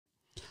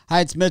Hi,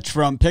 it's Mitch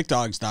from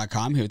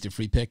PickDawgz.com here with your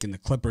free pick in the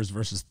Clippers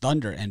versus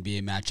Thunder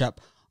NBA matchup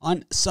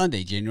on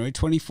Sunday, January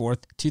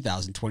 24th,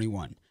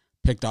 2021.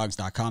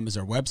 PickDawgz.com is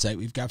our website.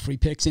 We've got free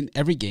picks in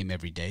every game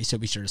every day, so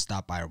be sure to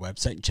stop by our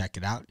website and check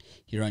it out.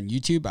 Here on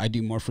YouTube, I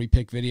do more free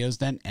pick videos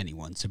than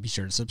anyone, so be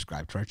sure to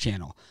subscribe to our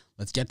channel.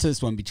 Let's get to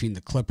this one between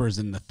the Clippers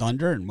and the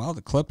Thunder. And, well,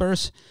 the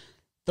Clippers,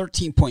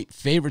 13-point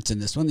favorites in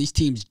this one. These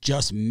teams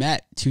just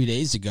met 2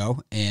 days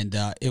ago, and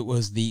it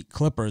was the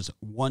Clippers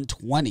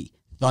 120.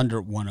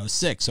 Thunder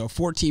 106, so a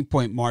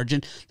 14-point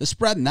margin. The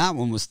spread in that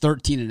one was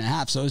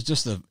 13.5, so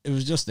it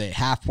was just a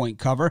half-point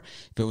cover.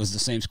 If it was the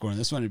same score in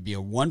this one, it'd be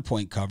a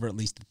 1-point cover, at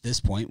least at this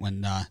point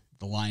when the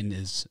line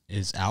is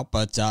out.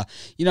 But I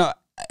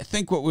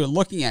think what we're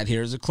looking at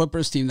here is a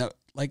Clippers team that,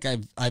 like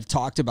I've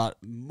talked about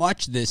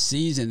much this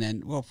season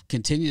and will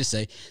continue to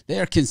say, they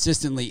are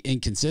consistently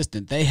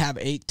inconsistent. They have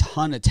a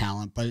ton of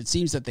talent, but it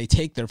seems that they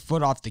take their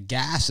foot off the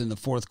gas in the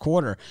fourth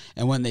quarter.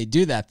 And when they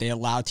do that, they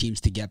allow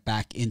teams to get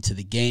back into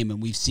the game.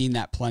 And we've seen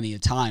that plenty of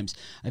times.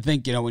 I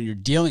think, when you're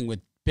dealing with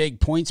big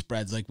point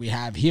spreads like we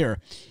have here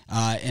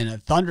in a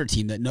Thunder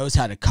team that knows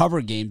how to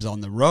cover games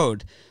on the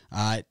road,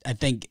 I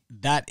think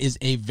that is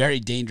a very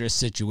dangerous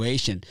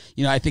situation.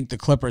 I think the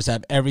Clippers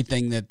have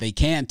everything that they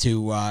can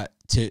to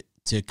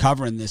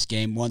cover in this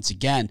game once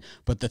again.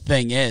 But the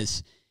thing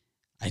is,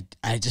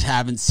 I just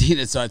haven't seen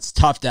it, so it's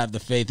tough to have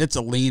the faith. It's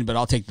a lean, but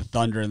I'll take the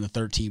Thunder and the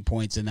 13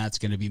 points, and that's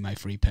going to be my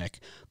free pick.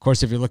 Of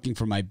course, if you're looking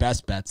for my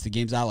best bets, the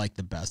games I like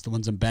the best, the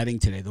ones I'm betting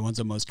today, the ones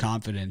I'm most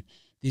confident,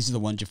 these are the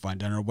ones you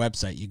find on our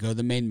website. You go to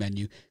the main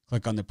menu,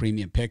 click on the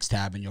Premium Picks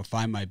tab, and you'll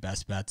find my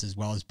best bets as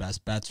well as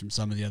best bets from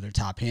some of the other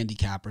top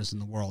handicappers in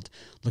the world.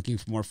 Looking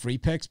for more free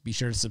picks? Be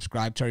sure to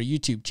subscribe to our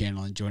YouTube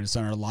channel and join us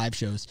on our live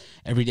shows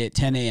every day at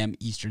 10 a.m.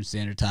 Eastern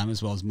Standard Time,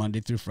 as well as Monday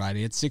through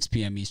Friday at 6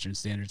 p.m. Eastern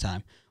Standard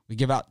Time. We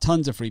give out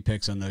tons of free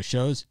picks on those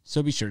shows,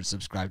 so be sure to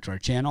subscribe to our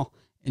channel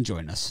and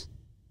join us.